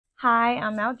Hi,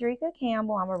 I'm Aldreka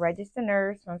Campbell. I'm a registered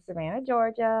nurse from Savannah,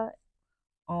 Georgia,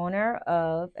 owner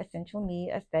of Essential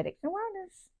Me Aesthetics and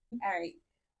Wellness. All right.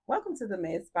 Welcome to the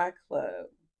Med Spa Club.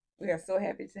 We are so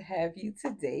happy to have you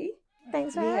today.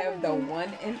 Thanks for We have the having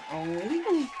one and only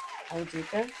me.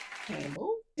 Aldreka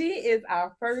Campbell. She is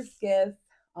our first guest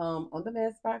on the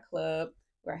Med Spa Club.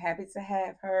 We're happy to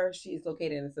have her. She's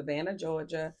located in Savannah,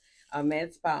 Georgia, a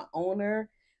Med Spa owner.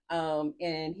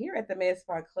 And here at the Med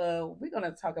Spa Club, we're going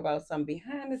to talk about some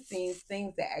behind the scenes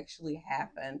things that actually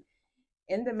happen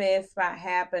in the med spa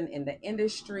happen in the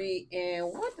industry, and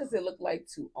what does it look like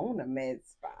to own a med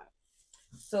spa?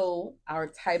 So our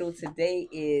title today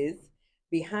is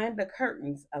Behind the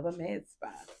Curtains of a Med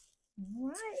Spa. All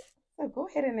right. So go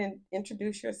ahead and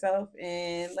introduce yourself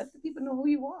and let the people know who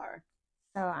you are.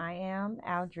 So I am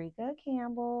Aldreka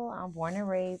Campbell. I'm born and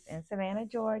raised in Savannah,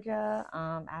 Georgia.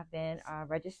 I've been a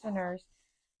registered nurse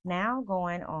now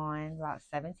going on about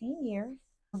 17 years.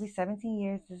 It'll be 17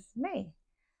 years this May.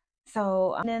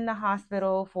 So I'm in the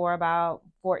hospital for about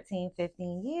 14,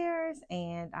 15 years,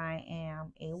 and I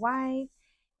am a wife,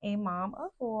 a mom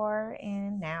of four,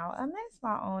 and now a med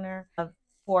spa owner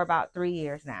for about 3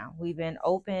 years now. We've been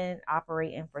open,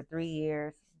 operating for 3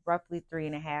 years, roughly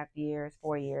 3.5 years,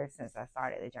 4 years since I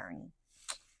started the journey.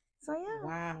 So yeah.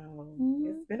 Wow. Mhm.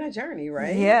 It's been a journey,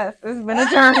 right? Yes, it's been a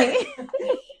journey.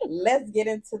 Let's get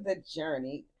into the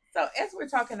journey. So, as we're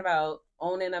talking about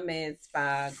owning a med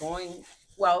spa,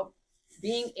 well,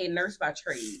 being a nurse by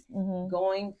trade,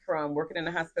 going from working in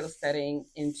a hospital setting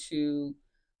into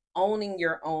owning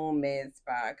your own med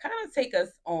spa, kind of take us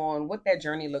on what that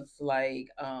journey looks like,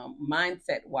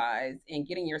 mindset wise, and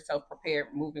getting yourself prepared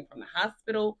moving from the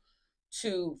hospital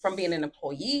to from being an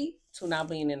employee to now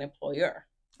being an employer.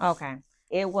 Okay.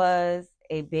 It was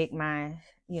a big mind,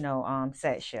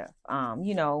 set shift.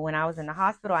 When I was in the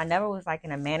hospital, I never was like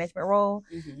in a management role.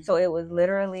 So it was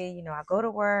literally, I go to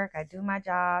work, I do my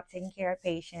job, taking care of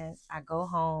patients, I go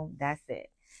home, that's it.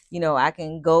 I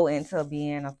can go into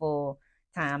being a full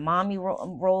time mommy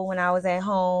role when I was at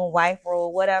home, wife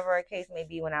role, whatever a case may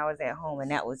be when I was at home.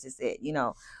 And that was just it.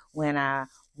 When I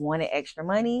wanted extra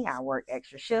money, I worked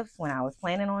extra shifts. When I was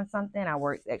planning on something, I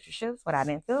worked extra shifts. But I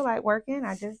didn't feel like working,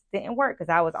 I just didn't work because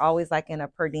I was always like in a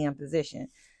per diem position.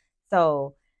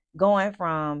 So going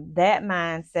from that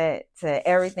mindset to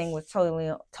everything was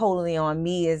totally on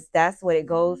me, is that's what it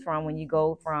goes from when you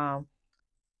go from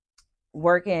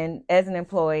working as an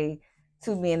employee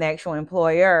to being an actual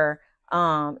employer.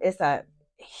 It's a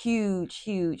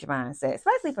huge mindset,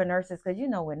 especially for nurses, because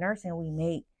with nursing you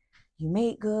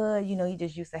make good. You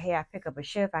just used to, hey, I pick up a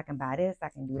shift, I can buy this, I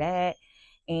can do that.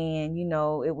 And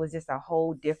it was just a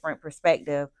whole different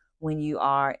perspective when you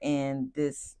are in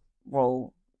this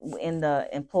role, in the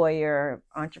employer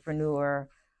entrepreneur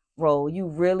role. You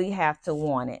really have to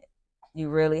want it. You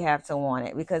really have to want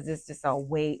it, because it's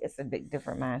a big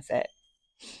different mindset.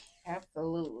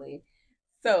 Absolutely.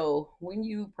 So, when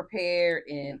you prepared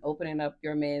and opening up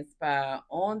your med spa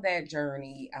on that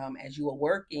journey, as you were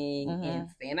working and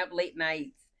staying up late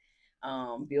nights,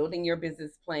 building your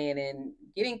business plan and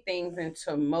getting things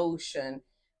into motion,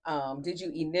 did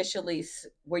you initially,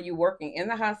 were you working in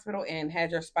the hospital and had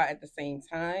your spa at the same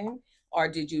time? Or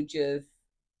did you just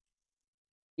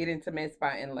get into med spa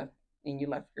and you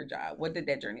left your job? What did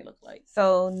that journey look like?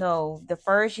 So no, the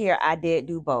first year I did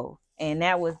do both. And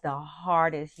that was the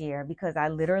hardest year because I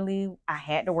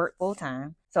had to work full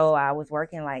time. So I was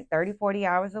working like 30, 40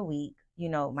 hours a week.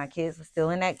 My kids were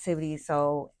still in activities.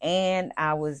 So, and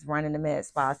I was running the med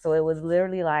spa. So it was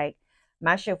literally like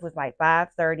my shift was like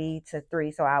 5:30 to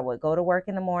 3. So I would go to work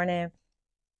in the morning,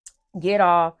 get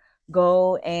off,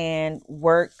 go and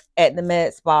work at the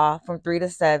med spa from 3 to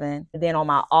 7. And then on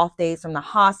my off days from the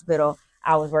hospital,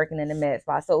 I was working in the med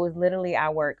spa. So it was literally I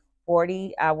was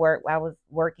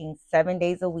working 7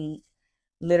 days a week,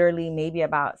 literally maybe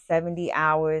about 70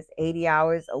 hours, 80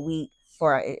 hours a week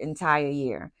for an entire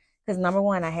year. Because number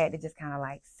one, I had to just kind of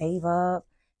like save up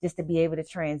just to be able to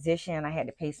transition. I had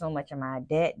to pay so much of my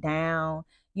debt down.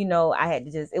 I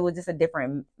had to it was just a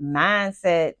different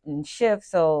mindset and shift.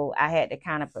 So I had to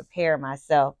kind of prepare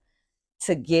myself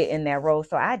to get in that role.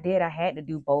 So I had to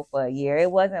do both for a year.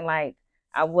 It wasn't like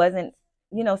I wasn't,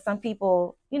 some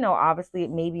people, obviously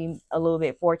maybe a little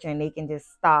bit fortunate, they can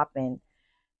just stop and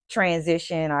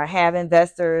transition or have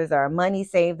investors or money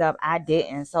saved up. I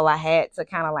didn't. So I had to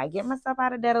kind of like get myself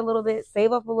out of debt a little bit,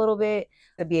 save up a little bit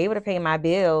to be able to pay my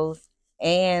bills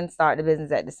and start the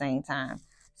business at the same time.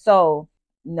 So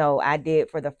no, I did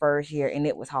for the first year and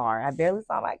it was hard. I barely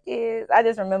saw my kids. I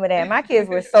just remember that my kids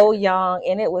were so young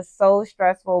and it was so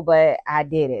stressful, but I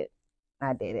did it.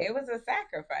 I did it. It was a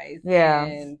sacrifice. Yeah.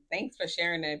 And thanks for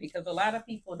sharing that, because a lot of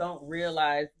people don't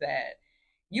realize that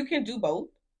you can do both.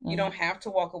 You don't have to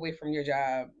walk away from your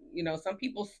job. You know, some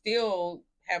people still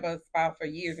have a spot for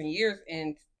years and years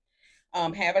and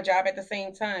have a job at the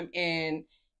same time. And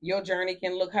your journey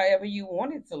can look however you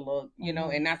want it to look, you know,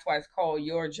 and that's why it's called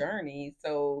your journey.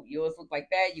 So yours looked like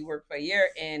that. You worked for a year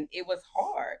and it was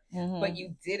hard, but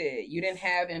you did it. You didn't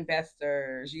have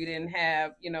investors. You didn't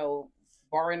have, you know,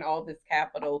 borrowing all this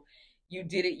capital. You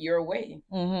did it your way.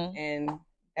 And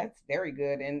that's very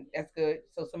good. And that's good.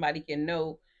 So somebody can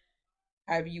know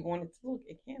however you want it to look.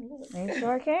 It can look. It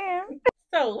sure can.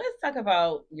 So let's talk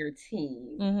about your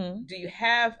team. Do you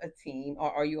have a team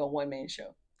or are you a one man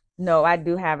show? No, I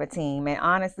do have a team. And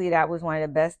honestly, that was one of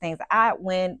the best things.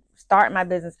 When starting my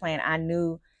business plan, I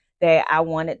knew that I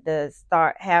wanted to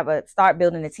start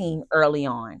building a team early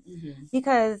on.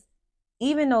 Because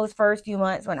even those first few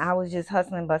months when I was just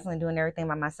hustling, bustling, doing everything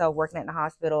by myself, working at the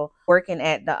hospital, working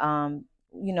at the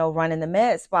running the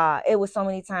med spa, it was so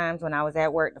many times when I was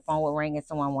at work, the phone would ring and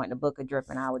someone wanted to book a drip,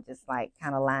 and I would just like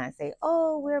kind of lie and say,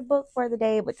 "Oh, we're booked for the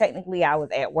day," but technically I was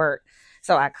at work,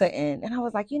 so I couldn't. And I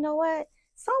was like, you know what?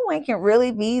 Someone can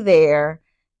really be there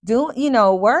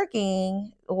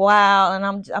working while, and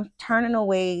I'm turning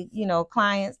away,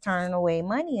 clients, turning away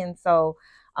money. And so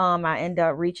I ended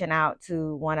up reaching out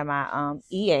to one of my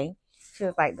EA. She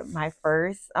was like my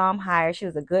first hire. She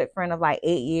was a good friend of like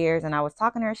 8 years. And I was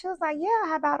talking to her. She was like, yeah,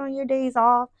 how about on your days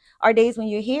off or days when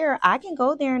you're here? I can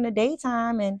go there in the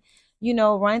daytime and,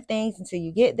 run things until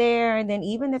you get there. And then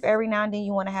even if every now and then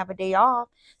you want to have a day off.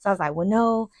 So I was like, well,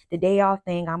 no, the day off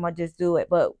thing, I'm going to just do it.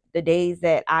 But the days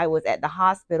that I was at the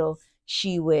hospital,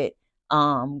 she would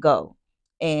go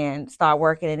and start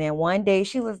working. And then one day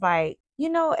she was like,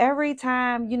 every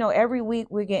time, every week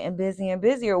we're getting busier and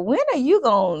busier. When are you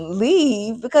going to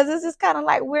leave? Because it's just kind of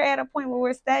like we're at a point where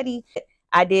we're steady.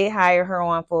 I did hire her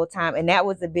on full time, and that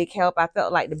was a big help. I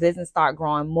felt like the business started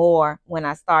growing more when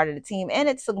I started a team, and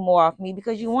it took more off me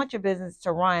because you want your business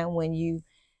to run when you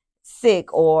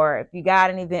sick, or if you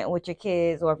got an event with your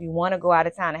kids, or if you want to go out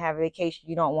of town and have a vacation,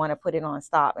 you don't want to put it on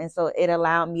stop. And so it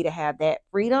allowed me to have that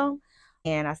freedom.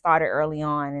 And I started early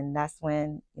on, and that's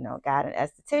when, got an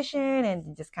esthetician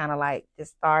and just kind of like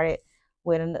just started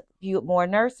with a few more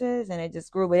nurses, and it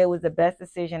just grew. But it was the best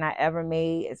decision I ever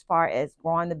made as far as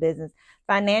growing the business.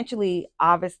 Financially,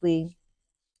 obviously,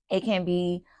 it can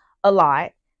be a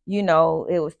lot.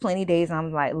 It was plenty of days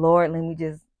I'm like, Lord, let me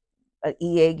just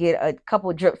EA get a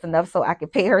couple drips enough so I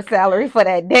could pay her salary for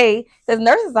that day, because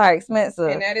nurses are expensive.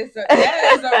 And that is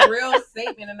a real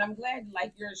statement, and I'm glad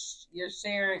like you're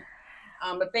sharing.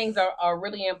 The things are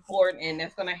really important, and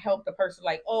that's going to help the person.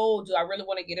 Like, oh, do I really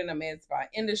want to get in the med spa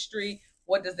industry?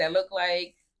 What does that look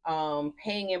like?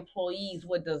 Paying employees,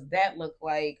 what does that look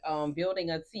like?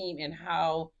 Building a team, and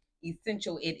how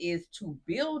essential it is to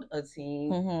build a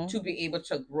team to be able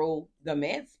to grow the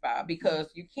med spa, because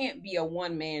you can't be a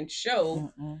one man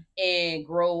show and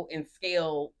grow and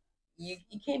scale. You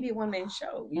can't be a one man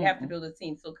show. You have to build a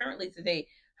team. So currently today,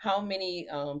 how many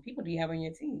people do you have on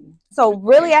your team? So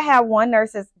really, I have one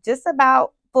nurse that's just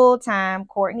about full time.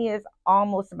 Courtney is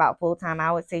almost about full time.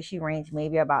 I would say she ranged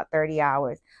maybe about 30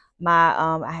 hours.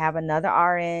 I have another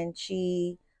RN.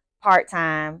 She part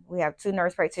time. We have two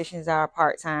nurse practitioners that are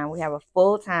part time. We have a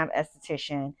full time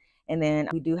esthetician, and then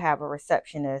we do have a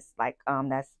receptionist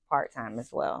that's part time as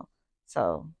well.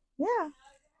 So yeah.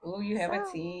 Oh, you have a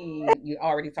team. You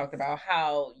already talked about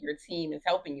how your team is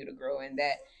helping you to grow, and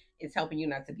that it's helping you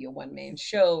not to be a one man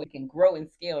show. It can grow and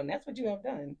scale, and that's what you have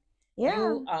done. Yeah.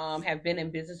 You have been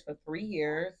in business for 3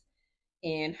 years.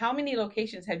 And how many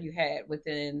locations have you had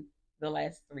within the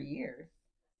last 3 years?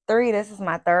 3. This is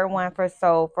my third one.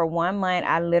 For 1 month,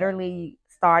 I literally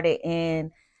started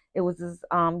in. It was this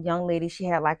young lady. She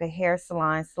had like a hair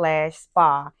salon slash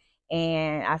spa,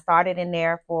 and I started in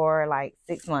there for like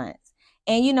 6 months.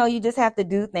 And you just have to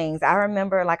do things. I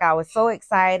remember like I was so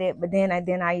excited, but then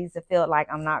I used to feel like,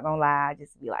 I'm not gonna lie, I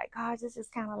just be like, gosh, this is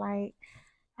kind of like,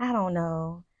 I don't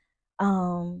know.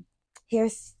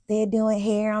 Here's they're doing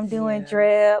hair, I'm doing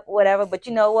drip, whatever. But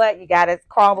you know what? You gotta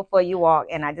crawl before you walk,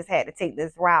 and I just had to take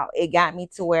this route. It got me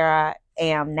to where I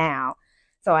am now.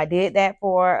 So I did that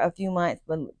for a few months,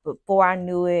 but before I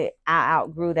knew it, I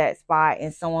outgrew that spot,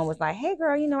 and someone was like, hey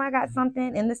girl, I got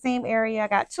something in the same area. I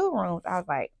got 2 rooms. I was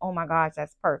like, oh my gosh,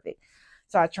 that's perfect.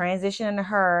 So I transitioned into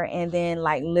her, and then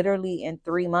like literally in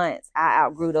 3 months, I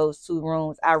outgrew those 2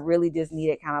 rooms. I really just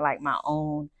needed kind of like my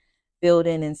own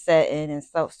building and setting and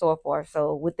so forth.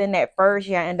 So within that first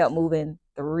year, I ended up moving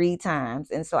 3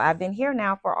 times. And so I've been here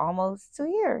now for almost 2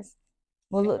 years.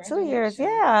 Well, look, 2 years.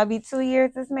 Yeah, I'll be 2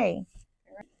 years this May.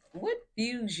 what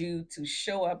fuels you to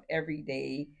show up every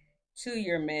day to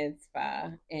your med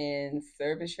spa and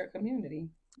service your community?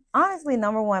 Honestly,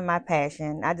 number one, my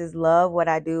passion. I just love what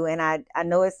I do. And I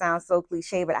know it sounds so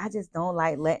cliche, but I just don't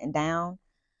like letting down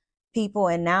people.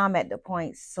 And now I'm at the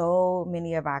point, so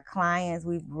many of our clients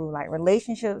we've grew like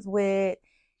relationships with,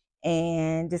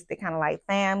 and just the kind of like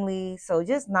family. So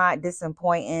just not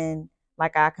disappointing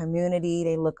like our community.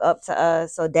 They look up to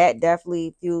us. So that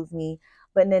definitely fuels me.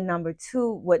 But then number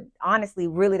two, what honestly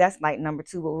really that's like number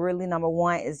two, but really number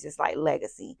one is just like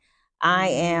legacy. I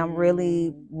am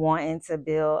really wanting to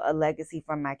build a legacy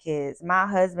for my kids. My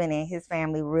husband and his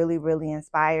family really, really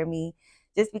inspire me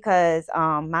just because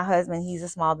my husband, he's a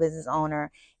small business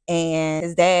owner, and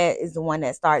his dad is the one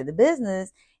that started the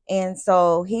business. And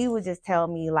so he would just tell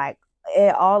me like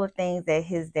all the things that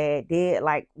his dad did,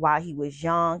 like while he was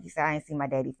young. He said, I ain't seen my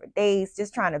daddy for days,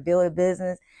 just trying to build a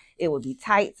business. It would be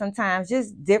tight sometimes,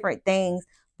 just different things.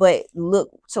 But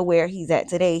look to where he's at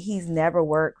today. He's never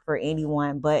worked for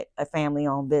anyone but a family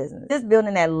owned business. Just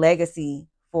building that legacy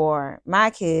for my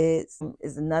kids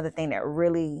is another thing that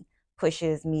really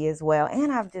pushes me as well.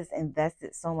 And I've just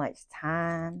invested so much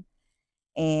time,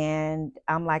 and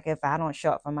I'm like, if I don't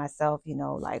show up for myself,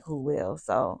 like who will?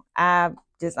 So I'm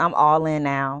all in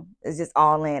now. It's just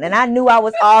all in. And I knew I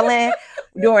was all in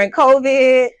during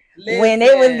COVID. When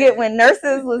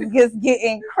nurses was just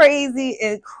getting crazy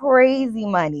and crazy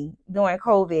money during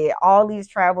COVID, all these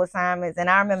travel assignments. And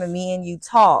I remember me and you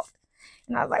talked,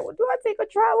 and I was like, well, do I take a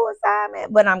travel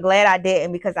assignment? But I'm glad I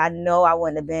didn't, because I know I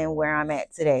wouldn't have been where I'm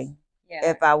at today.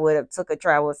 Yeah. If I would have took a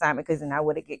travel assignment, because then I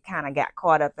would have got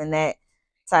caught up in that.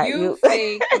 You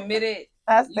stay committed.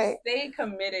 You stay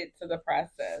committed to the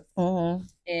process. Mm-hmm.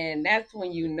 And that's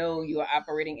when you know you are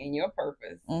operating in your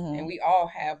purpose. Mm-hmm. And we all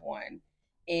have one.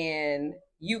 And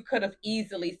you could have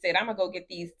easily said, I'm gonna go get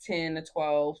these $10,000 to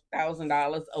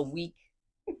 $12,000 a week.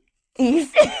 We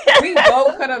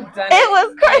both could have done it. It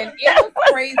was crazy. And it was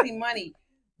crazy money.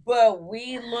 But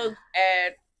we looked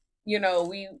at,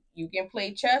 you can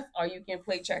play chess or you can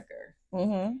play checkers.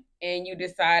 Mm-hmm. And you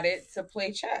decided to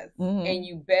play chess. Mm-hmm. And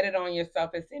you betted on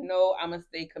yourself and said, no, I'm going to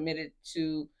stay committed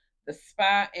to the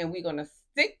spa, and we're going to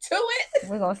stick to it.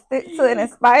 We're going to stick to it in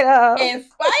spite of. In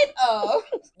spite of,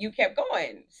 you kept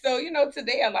going. So,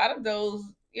 today a lot of those,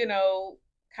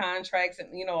 contracts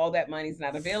and, all that money's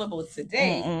not available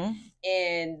today. Mm-mm.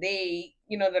 And they,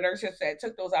 the nurses that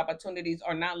took those opportunities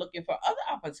are not looking for other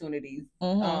opportunities.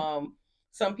 Mm-hmm.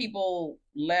 Some people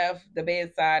left the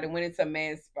bedside and went into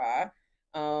med spa.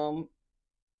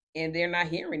 And they're not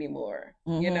here anymore,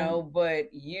 mm-hmm.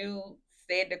 But you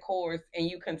stayed the course and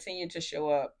you continue to show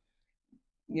up.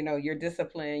 You're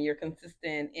disciplined, you're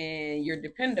consistent, and you're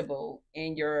dependable,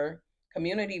 and your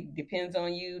community depends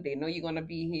on you. They know you're going to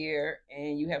be here,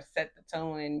 and you have set the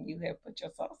tone and you have put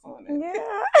your sauce on it.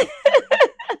 Yeah.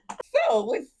 So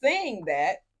with saying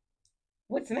that,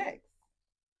 what's next?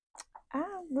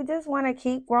 We just want to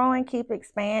keep growing, keep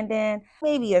expanding,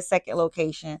 maybe a second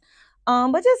location.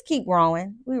 But just keep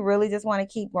growing. We really just want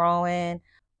to keep growing.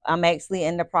 I'm actually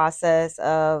in the process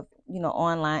of,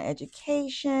 online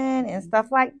education and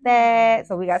stuff like that.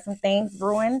 So we got some things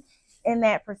brewing in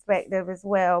that perspective as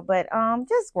well. But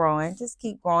just growing, just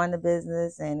keep growing the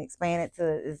business and expand it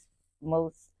to its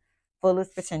most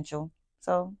fullest potential.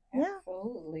 So yeah.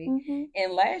 Absolutely. Mm-hmm.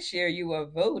 And last year you were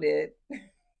voted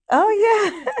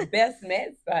best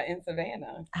med spa in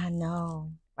Savannah. I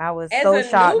know. I was so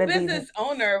shocked. As a new business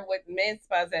owner with med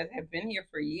spas that have been here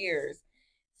for years,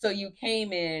 so you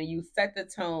came in, you set the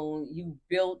tone, you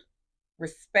built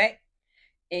respect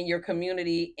in your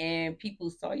community, and people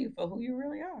saw you for who you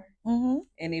really are, mm-hmm.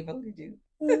 and they voted you.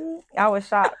 Mm-hmm. I was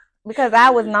shocked because I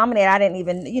was nominated. I didn't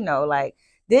even,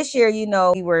 this year,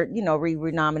 we were,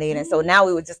 re-nominated. Mm-hmm. So now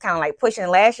we were just kind of like pushing.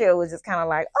 Last year it was just kind of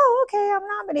like, oh, okay, I'm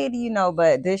nominated,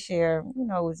 but this year,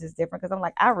 it was just different because I'm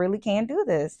like, I really can do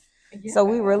this. Yeah. So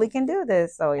we really can do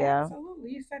this. So yeah.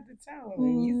 Absolutely. You set the tone.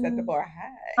 Mm-hmm. You set the bar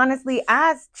high. Honestly,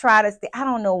 I try to stay. I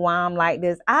don't know why I'm like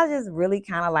this. I just really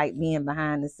kind of like being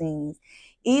behind the scenes.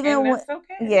 Even when,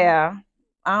 okay. Yeah.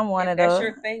 I'm one of those. That's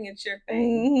your thing, it's your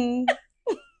thing.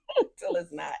 Mm-hmm. Till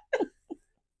it's not.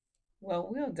 Well,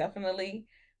 we'll definitely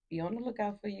be on the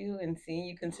lookout for you and seeing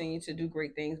you continue to do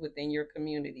great things within your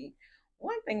community.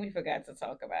 One thing we forgot to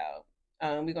talk about.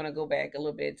 We're going to go back a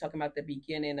little bit, talking about the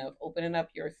beginning of opening up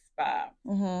your spa.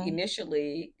 Mm-hmm.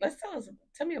 Initially,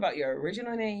 tell me about your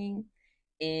original name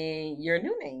and your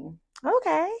new name.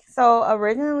 Okay. So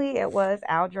originally it was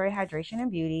Aldreka Hydration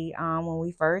and Beauty. When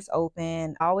we first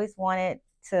opened, I always wanted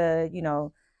to,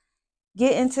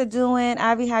 get into doing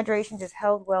IV hydration, just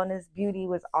health, wellness, beauty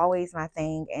was always my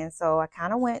thing. And so I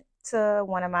kind of went to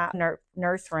one of my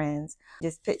nurse friends,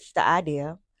 just pitched the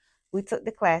idea. We took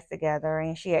the class together,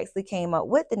 and she actually came up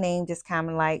with the name, just kind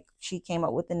of like she came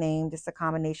up with the name, just a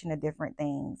combination of different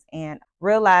things, and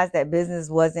realized that business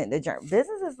wasn't the journey.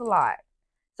 Business is a lot.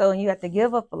 So you have to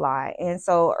give up a lot. And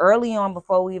so early on,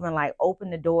 before we even like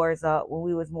opened the doors up, when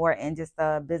we was more in just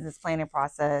the business planning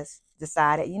process,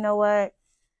 decided, you know what,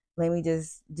 let me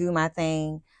just do my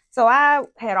thing. So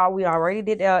we already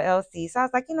did LLC. So I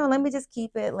was like, let me just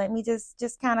keep it. Let me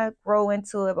just kind of grow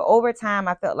into it. But over time,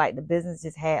 I felt like the business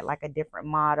just had like a different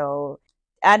model.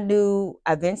 I knew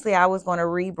eventually I was going to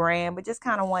rebrand, but just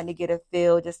kind of wanted to get a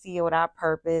feel, just see what our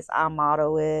purpose, our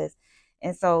motto is.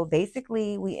 And so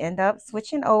basically we end up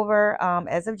switching over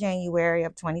as of January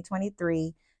of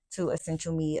 2023 to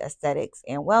Essential Me Aesthetics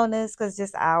and Wellness, because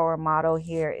just our motto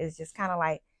here is just kind of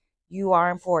like, you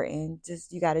are important.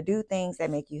 Just you got to do things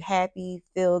that make you happy,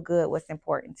 feel good, what's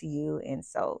important to you. And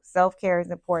so self-care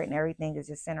is important. Everything is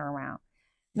just centered around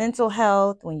mental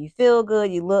health. When you feel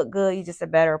good, you look good, you're just a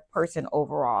better person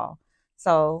overall.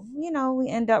 So, we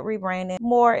end up rebranding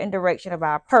more in direction of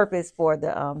our purpose for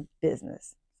the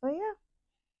business. So yeah.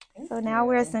 So now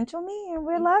we're Essential Me, and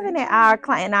we're loving it. Our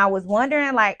client, and I was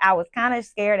wondering, like, I was kind of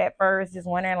scared at first, just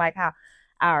wondering like how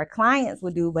our clients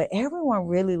would do, but everyone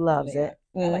really loves it.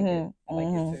 I like it. I like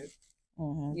it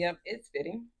too. Yep, it's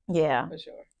fitting. Yeah. For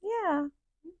sure. Yeah.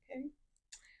 Okay.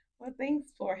 Well,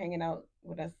 thanks for hanging out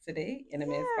with us today in the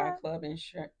Med Spa Club and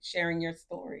sharing your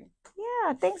story.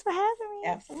 Yeah, thanks for having me.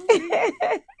 Absolutely.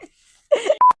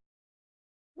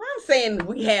 Well, I'm saying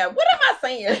we have. What am I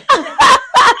saying?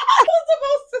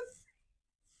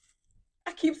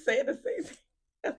 I keep saying the same thing.